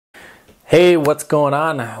Hey, what's going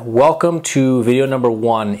on? Welcome to video number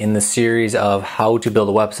 1 in the series of how to build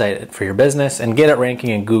a website for your business and get it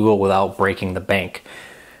ranking in Google without breaking the bank.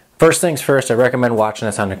 First things first, I recommend watching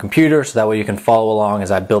this on your computer so that way you can follow along as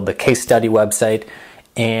I build the case study website,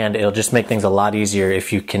 and it'll just make things a lot easier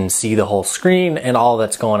if you can see the whole screen and all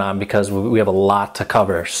that's going on because we have a lot to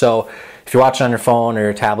cover. So if you're watching on your phone or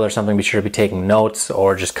your tablet or something, be sure to be taking notes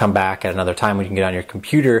or just come back at another time when you can get on your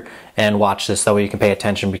computer and watch this. That way you can pay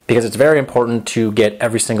attention because it's very important to get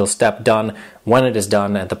every single step done when it is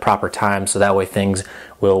done at the proper time, so that way things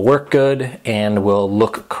will work good and will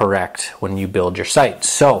look correct when you build your site.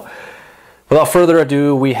 So without further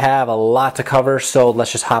ado, we have a lot to cover, so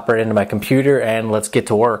let's just hop right into my computer and let's get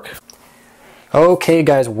to work. Okay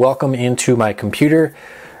guys, welcome into my computer.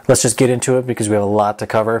 Let's just get into it because we have a lot to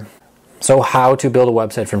cover. So how to build a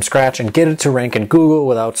website from scratch and get it to rank in Google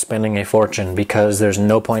without spending a fortune, because there's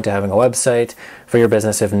no point to having a website for your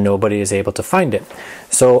business if nobody is able to find it.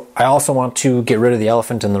 So I also want to get rid of the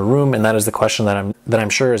elephant in the room, and that is the question that I'm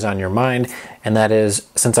sure is on your mind, and that is,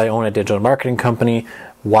 since I own a digital marketing company,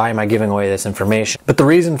 why am I giving away this information? But the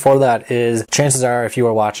reason for that is chances are if you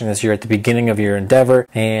are watching this, you're at the beginning of your endeavor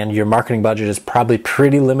and your marketing budget is probably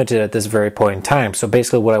pretty limited at this very point in time. So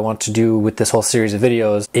basically what I want to do with this whole series of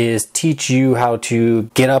videos is teach you how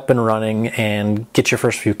to get up and running and get your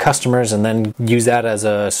first few customers, and then use that as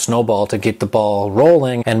a snowball to get the ball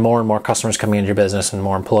rolling and more customers coming into your business and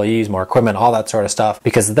more employees, more equipment, all that sort of stuff.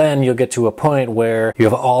 Because then you'll get to a point where you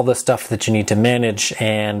have all the stuff that you need to manage,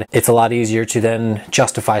 and it's a lot easier to then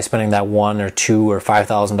justify spending that $1,000 or $2,000 or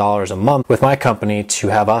 $5,000 a month with my company to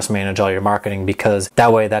have us manage all your marketing, because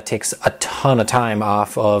that way that takes a ton of time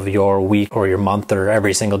off of your week or your month or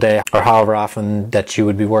every single day or however often that you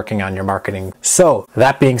would be working on your marketing. So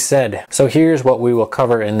that being said, so here's what we will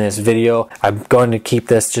cover in this video. I'm going to keep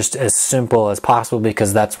this just as simple as possible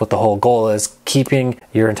because that's what the whole goal is, keeping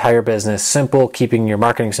your entire business simple, keeping your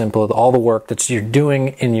marketing simple, all the work that you're doing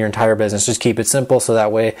in your entire business, just keep it simple so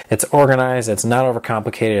that way it's organized, it's not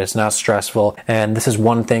overcomplicated, it's not stressful. And this is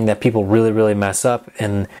one thing that people really mess up,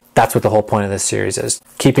 and that's what the whole point of this series is,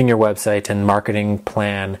 keeping your website and marketing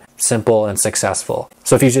plan simple and successful.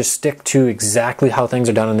 So if you just stick to exactly how things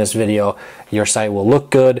are done in this video, your site will look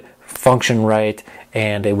good, function right,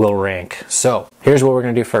 and it will rank. So here's what we're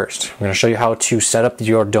going to do first. We're going to show you how to set up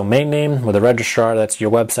your domain name with a registrar. That's your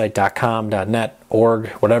website.com, .net, org,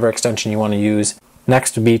 whatever extension you want to use.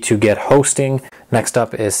 Next would be to get hosting. Next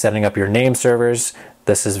up is setting up your name servers.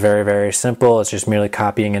 This is very simple. It's just merely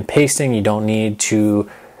copying and pasting. You don't need to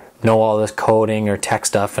know all this coding or tech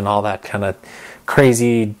stuff and all that kind of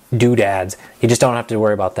crazy doodads. You just don't have to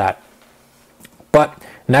worry about that. But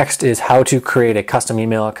next is how to create a custom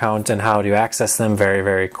email account and how to access them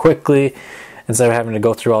very quickly, instead of having to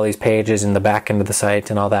go through all these pages in the back end of the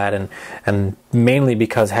site and all that. And mainly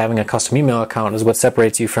because having a custom email account is what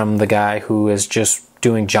separates you from the guy who is just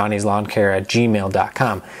doing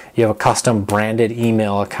johnnyslawn@gmail.com. You have a custom branded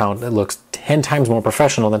email account that looks 10 times more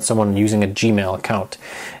professional than someone using a Gmail account.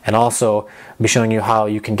 And also I'll be showing you how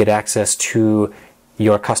you can get access to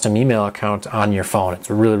your custom email account on your phone. It's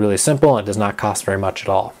really simple and it does not cost very much at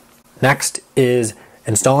all. Next is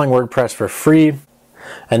installing WordPress for free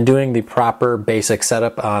and doing the proper basic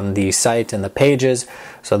setup on the site and the pages,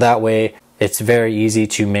 so that way it's very easy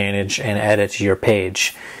to manage and edit your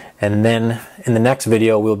page. And then in the next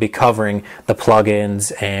video we'll be covering the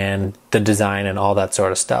plugins and the design and all that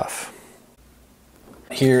sort of stuff.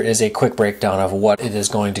 Here is a quick breakdown of what it is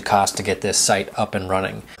going to cost to get this site up and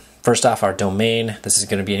running. First off, our domain. This is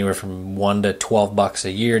going to be anywhere from $1 to $12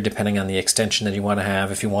 a year, depending on the extension that you want to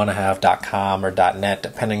have. If you want to have .com or .net,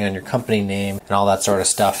 depending on your company name and all that sort of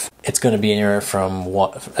stuff, it's going to be anywhere from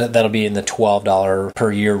that'll be in the $12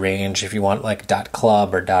 per year range. If you want like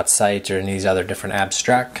 .club or .site or any of these other different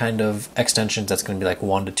abstract kind of extensions, that's going to be like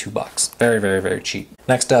 $1 to $2. Very cheap.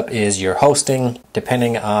 Next up is your hosting,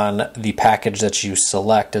 depending on the package that you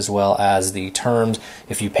select as well as the terms.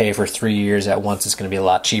 If you pay for 3 years at once, it's going to be a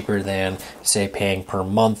lot cheaper than, say, paying per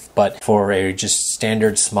month. But for a just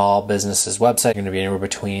standard small business's website, you're going to be anywhere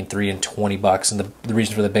between $3 and $20. And the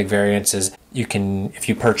reason for the big variance is you can, if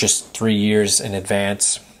you purchase 3 years in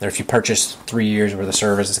advance, or if you purchase 3 years worth of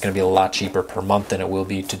service, it's going to be a lot cheaper per month than it will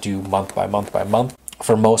be to do month by month.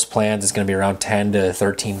 For most plans, it's going to be around $10 to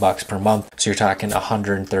 $13 per month. So you're talking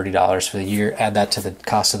 $130 for the year. Add that to the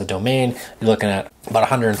cost of the domain, you're looking at about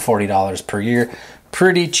 $140 per year.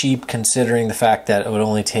 Pretty cheap considering the fact that it would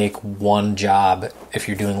only take one job if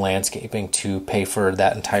you're doing landscaping to pay for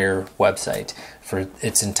that entire website for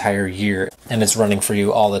its entire year. And it's running for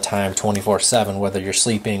you all the time, 24/7, whether you're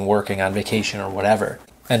sleeping, working, on vacation, or whatever.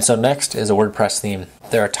 And so next is a WordPress theme.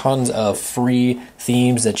 There are tons of free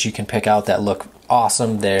themes that you can pick out that look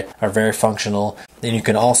awesome. They are very functional. And you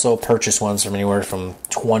can also purchase ones from anywhere from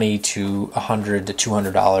 $20 to $100 to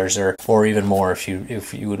 $200 or even more if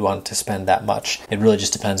you would want to spend that much. It really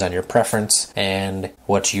just depends on your preference and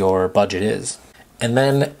what your budget is. And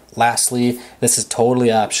then lastly, this is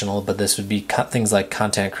totally optional, but this would be things like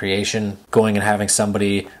content creation, going and having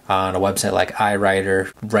somebody on a website like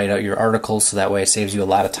iWriter write out your articles, so that way it saves you a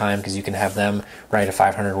lot of time because you can have them write a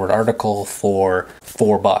 500-word article for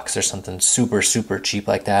 $4 or something super, super cheap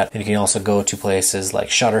like that. And you can also go to places like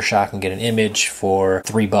Shutterstock and get an image for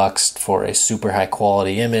 $3 for a super high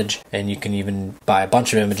quality image. And you can even buy a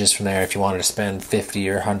bunch of images from there. If you wanted to spend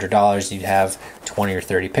 $50 or $100, you'd have 20 or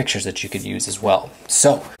 30 pictures that you could use as well.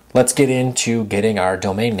 So let's get into getting our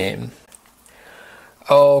domain name.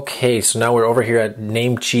 Okay, so now we're over here at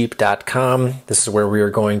Namecheap.com. This is where we are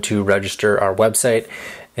going to register our website.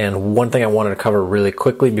 And one thing I wanted to cover really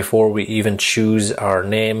quickly before we even choose our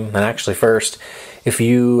name, and actually first, if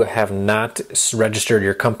you have not registered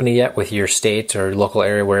your company yet with your state or local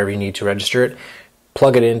area, wherever you need to register it,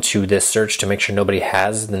 plug it into this search to make sure nobody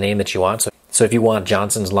has the name that you want. So if you want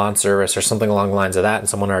Johnson's Lawn Service or something along the lines of that and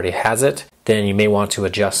someone already has it, then you may want to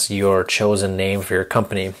adjust your chosen name for your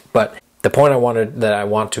company. But the point I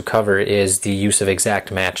want to cover is the use of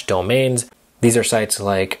exact match domains. These are sites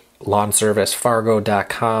like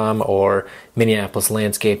lawnservicefargo.com or Minneapolis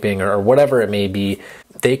Landscaping or whatever it may be.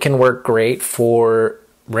 They can work great for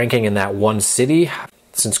ranking in that one city.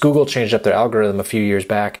 Since Google changed up their algorithm a few years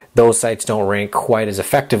back, those sites don't rank quite as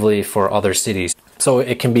effectively for other cities. So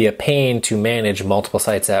it can be a pain to manage multiple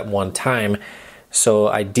sites at one time. So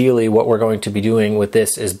ideally, what we're going to be doing with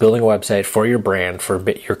this is building a website for your brand, for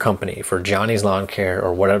your company, for Johnny's Lawn Care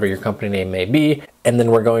or whatever your company name may be. And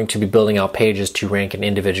then we're going to be building out pages to rank in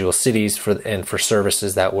individual cities for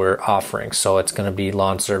services that we're offering. So it's going to be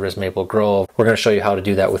Lawn Service Maple Grove. We're going to show you how to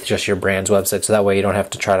do that with just your brand's website. So that way you don't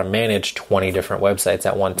have to try to manage 20 different websites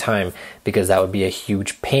at one time, because that would be a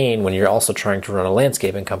huge pain when you're also trying to run a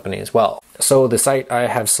landscaping company as well. So the site I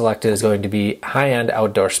have selected is going to be High End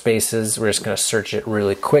Outdoor Spaces. We're just going to search it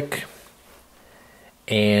really quick.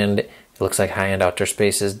 And it looks like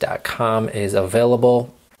highendoutdoorspaces.com is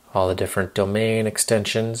available. All the different domain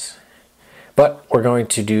extensions. But we're going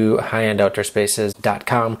to do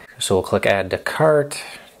highendoutdoorspaces.com. So we'll click Add to Cart.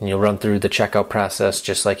 And you'll run through the checkout process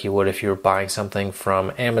just like you would if you were buying something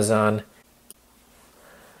from Amazon.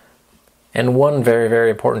 And one very, very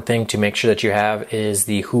important thing to make sure that you have is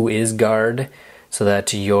the Who Is guard, so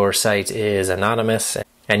that your site is anonymous.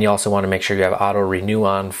 And you also want to make sure you have auto renew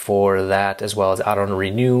on for that, as well as auto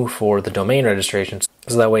renew for the domain registration.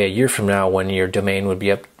 So that way a year from now, when your domain would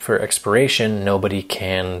be up for expiration, nobody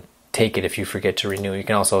can take it if you forget to renew. You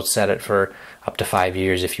can also set it for up to 5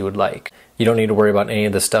 years if you would like. You don't need to worry about any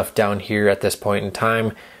of the stuff down here at this point in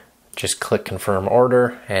time. Just click confirm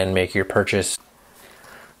order and make your purchase.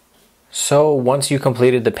 So once you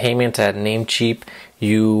completed the payment at Namecheap,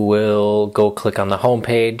 you will go click on the home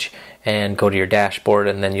page and go to your dashboard,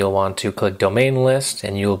 and then you'll want to click domain list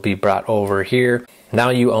and you'll be brought over here. Now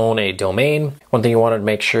you own a domain. One thing you want to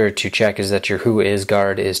make sure to check is that your Who Is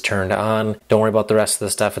guard is turned on. Don't worry about the rest of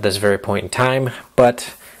the stuff at this very point in time,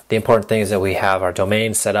 but the important thing is that we have our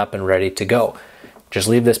domain set up and ready to go. Just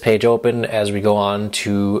leave this page open as we go on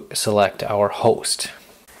to select our host.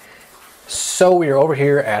 So we are over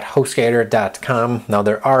here at HostGator.com. Now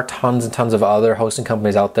there are tons and tons of other hosting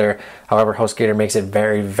companies out there. However, HostGator makes it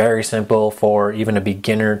very, very simple for even a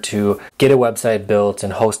beginner to get a website built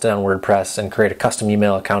and host it on WordPress and create a custom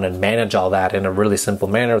email account and manage all that in a really simple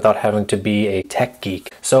manner without having to be a tech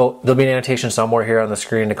geek. So there'll be an annotation somewhere here on the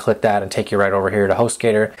screen to click that and take you right over here to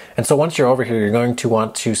HostGator. And so once you're over here, you're going to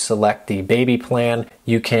want to select the baby plan.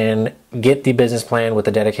 You can get the business plan with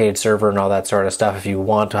a dedicated server and all that sort of stuff if you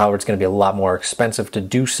want. However, it's going to be a lot more expensive to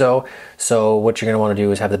do so. So what you're going to want to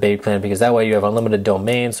do is have the baby plan, because that way you have unlimited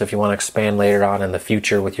domains. So if you want to expand later on in the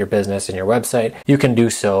future with your business and your website, you can do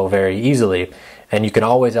so very easily. And you can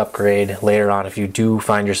always upgrade later on if you do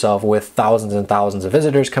find yourself with thousands and thousands of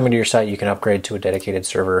visitors coming to your site. You can upgrade to a dedicated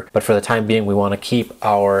server. But for the time being, we want to keep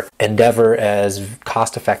our endeavor as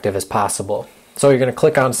cost effective as possible. So you're going to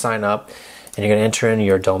click on sign up. And you're going to enter in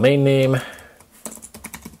your domain name.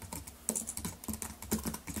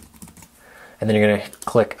 And then you're going to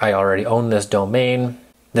click I already own this domain.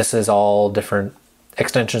 This is all different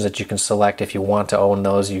extensions that you can select. If you want to own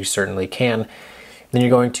those, you certainly can. Then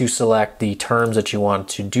you're going to select the terms that you want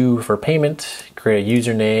to do for payment, create a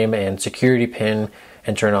username and security PIN,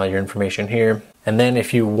 enter in all your information here. And then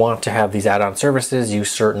if you want to have these add-on services, you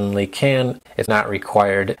certainly can. It's not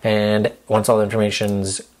required. And once all the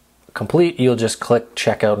information's complete, you'll just click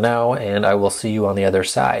checkout now, and I will see you on the other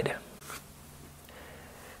side.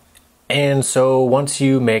 And so once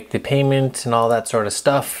you make the payment and all that sort of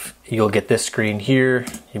stuff, you'll get this screen here.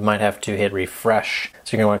 You might have to hit refresh.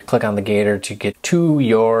 So you're going to want to click on the gator to get to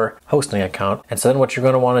your hosting account. And so then what you're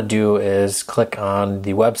going to want to do is click on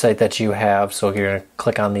the website that you have. So you're going to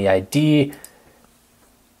click on the ID,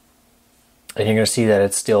 and you're going to see that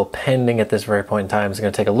it's still pending at this very point in time. It's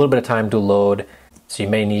going to take a little bit of time to load, so you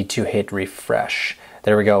may need to hit refresh.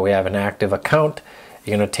 There we go. We have an active account.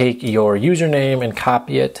 You're going to take your username and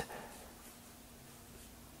copy it.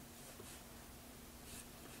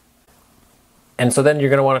 And so then you're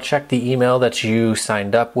going to want to check the email that you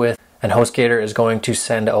signed up with, and HostGator is going to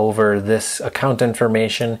send over this account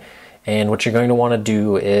information. And what you're going to want to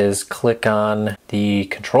do is click on the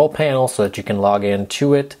control panel so that you can log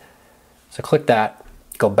into it. So click that,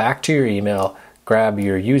 go back to your email, grab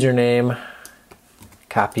your username,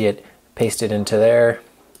 copy it, paste it into there.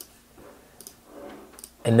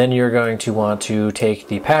 And then you're going to want to take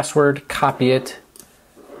the password, copy it,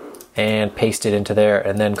 and paste it into there,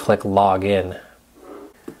 and then click login.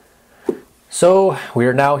 So we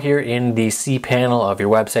are now here in the C panel of your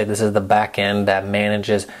website. This is the back end that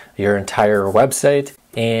manages your entire website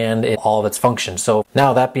and all of its functions. So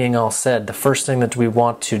now that being all said, the first thing that we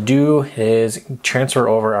want to do is transfer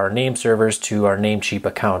over our name servers to our Namecheap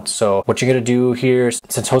account. So what you're going to do here,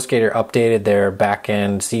 since HostGator updated their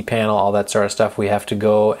back-end cPanel, all that sort of stuff, we have to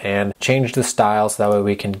go and change the style so that way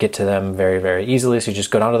we can get to them very, very easily. So you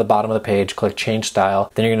just go down to the bottom of the page, click change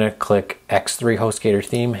style, then you're going to click X3 HostGator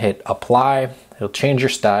theme, hit apply. It'll change your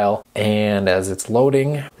style, and as it's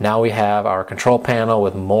loading, now we have our control panel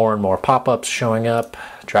with more and more pop-ups showing up,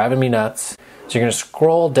 driving me nuts. So you're going to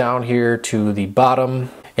scroll down here to the bottom,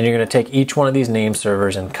 and you're going to take each one of these name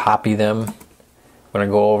servers and copy them. I'm going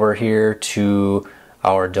to go over here to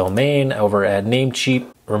our domain over at Namecheap.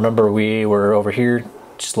 Remember, we were over here.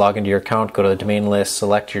 Just log into your account, go to the domain list,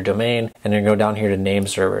 select your domain, and then go down here to name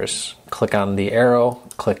servers. Click on the arrow,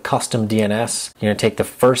 click custom DNS. You're going to take the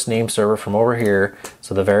first name server from over here,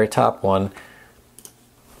 so the very top one,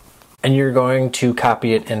 and you're going to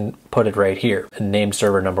copy it and put it right here in name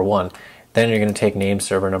server number 1. Then you're going to take name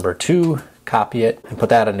server number 2, copy it, and put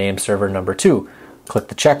that in name server number 2. Click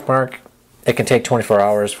the check mark. It can take 24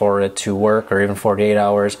 hours for it to work, or even 48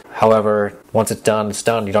 hours. However, once it's done, it's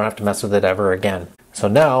done. You don't have to mess with it ever again. So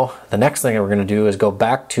now, the next thing that we're going to do is go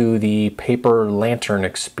back to the paper lantern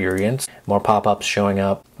experience. More pop-ups showing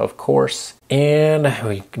up, of course. And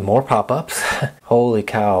more pop-ups. Holy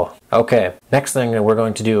cow. Okay, next thing that we're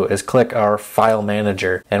going to do is click our file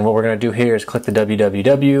manager. And what we're going to do here is click the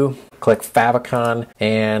www, click favicon,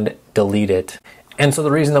 and delete it. And so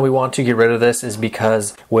the reason that we want to get rid of this is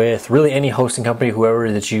because with really any hosting company,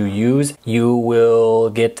 whoever that you use, you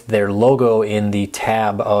will get their logo in the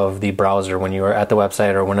tab of the browser when you are at the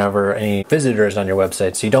website or whenever any visitors on your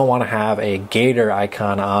website. So you don't want to have a gator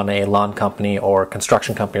icon on a lawn company or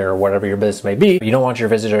construction company or whatever your business may be. You don't want your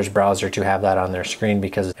visitor's browser to have that on their screen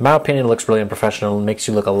because in my opinion, it looks really unprofessional. It makes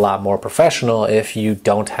you look a lot more professional if you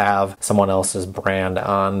don't have someone else's brand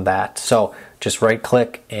on that. So just right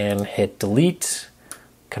click and hit delete.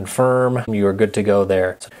 Confirm, you are good to go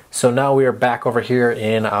there. So now we are back over here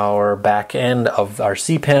in our back end of our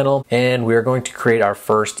cPanel, and we are going to create our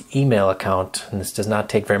first email account. And this does not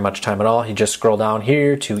take very much time at all. You just scroll down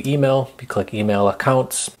here to email, you click email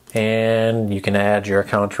accounts, and you can add your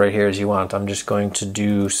account right here as you want. I'm just going to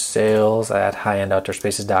do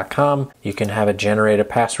sales@highendoutdoorspaces.com. You can have it generate a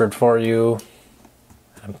password for you.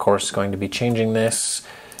 I'm of course going to be changing this.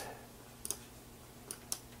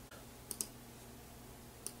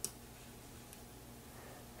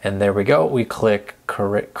 And there we go, we click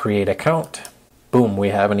create account. Boom, we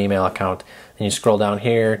have an email account. And you scroll down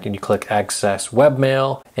here and you click access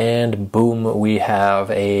webmail, and boom, we have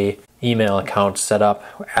a email account set up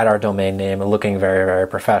at our domain name, looking very, very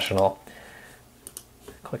professional.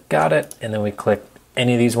 Click got it, and then we click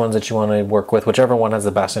any of these ones that you want to work with, whichever one has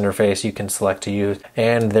the best interface you can select to use.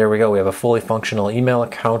 And there we go, we have a fully functional email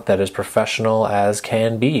account that is professional as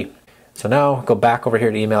can be. So now go back over here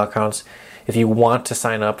to email accounts. If you want to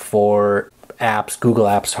sign up for apps, Google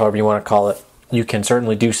Apps, however you want to call it, you can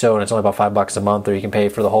certainly do so, and it's only about $5 a month, or you can pay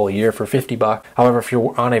for the whole year for $50. However, if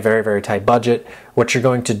you're on a very, very tight budget, what you're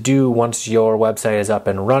going to do once your website is up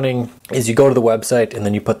and running is you go to the website and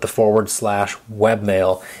then you put the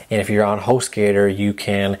 /webmail. And if you're on HostGator, you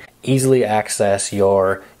can easily access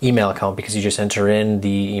your email account because you just enter in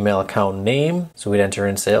the email account name. So we'd enter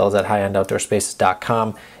in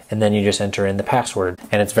sales@highendoutdoorspaces.com, and then you just enter in the password.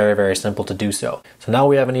 And it's very, very simple to do so. So now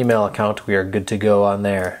we have an email account. We are good to go on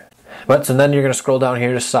there. So then you're going to scroll down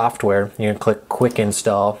here to software. You're going to click quick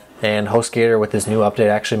install, and HostGator with this new update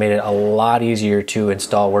actually made it a lot easier to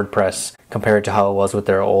install WordPress compared to how it was with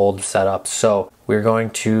their old setup. So we're going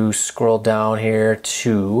to scroll down here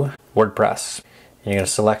to WordPress. You're going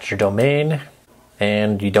to select your domain,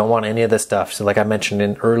 and you don't want any of this stuff. So like I mentioned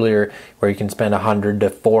in earlier, where you can spend $100 to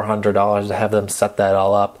 $400 to have them set that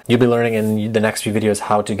all up. You'll be learning in the next few videos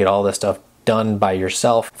how to get all this stuff done by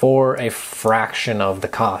yourself for a fraction of the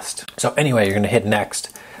cost. So anyway, you're going to hit next.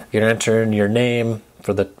 You're going to enter in your name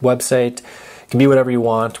for the website. It can be whatever you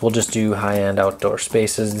want. We'll just do High End Outdoor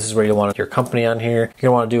Spaces. This is where you want your company on here. You're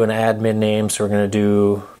going to want to do an admin name, so we're going to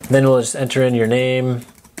do, then we'll just enter in your name,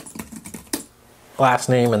 last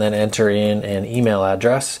name, and then enter in an email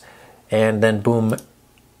address, and then boom,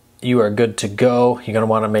 you are good to go. You're going to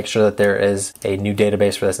want to make sure that there is a new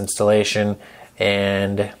database for this installation,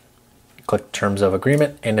 and click Terms of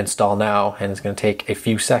Agreement and install now, and it's going to take a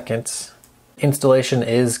few seconds. Installation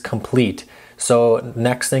is complete. So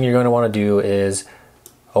next thing you're going to want to do is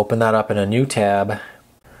open that up in a new tab.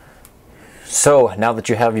 So now that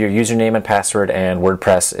you have your username and password and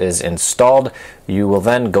WordPress is installed, you will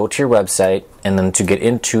then go to your website, and then to get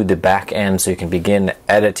into the back end so you can begin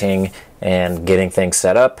editing and getting things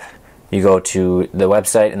set up, you go to the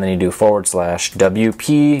website and then you do /wp-admin,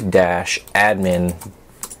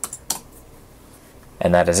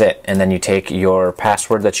 and that is it. And then you take your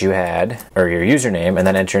password that you had, or your username, and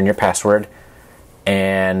then enter in your password,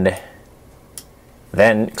 and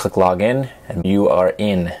then click login, and you are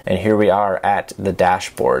in. And here we are at the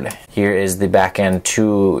dashboard. Here is the back end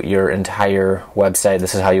to your entire website.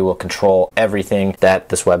 This is how you will control everything that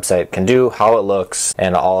this website can do, how it looks,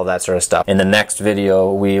 and all of that sort of stuff. In the next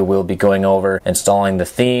video, we will be going over installing the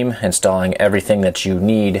theme, installing everything that you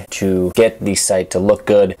need to get the site to look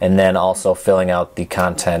good, and then also filling out the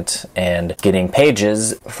content and getting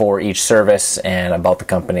pages for each service and about the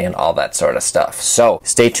company and all that sort of stuff. So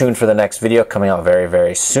stay tuned for the next video coming out very,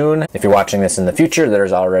 very soon. If you're watching this in the future,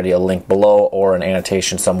 there's already a link below or an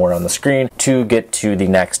annotation somewhere on the screen to get to the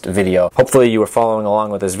next video. Hopefully you were following along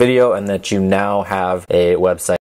with this video and that you now have a website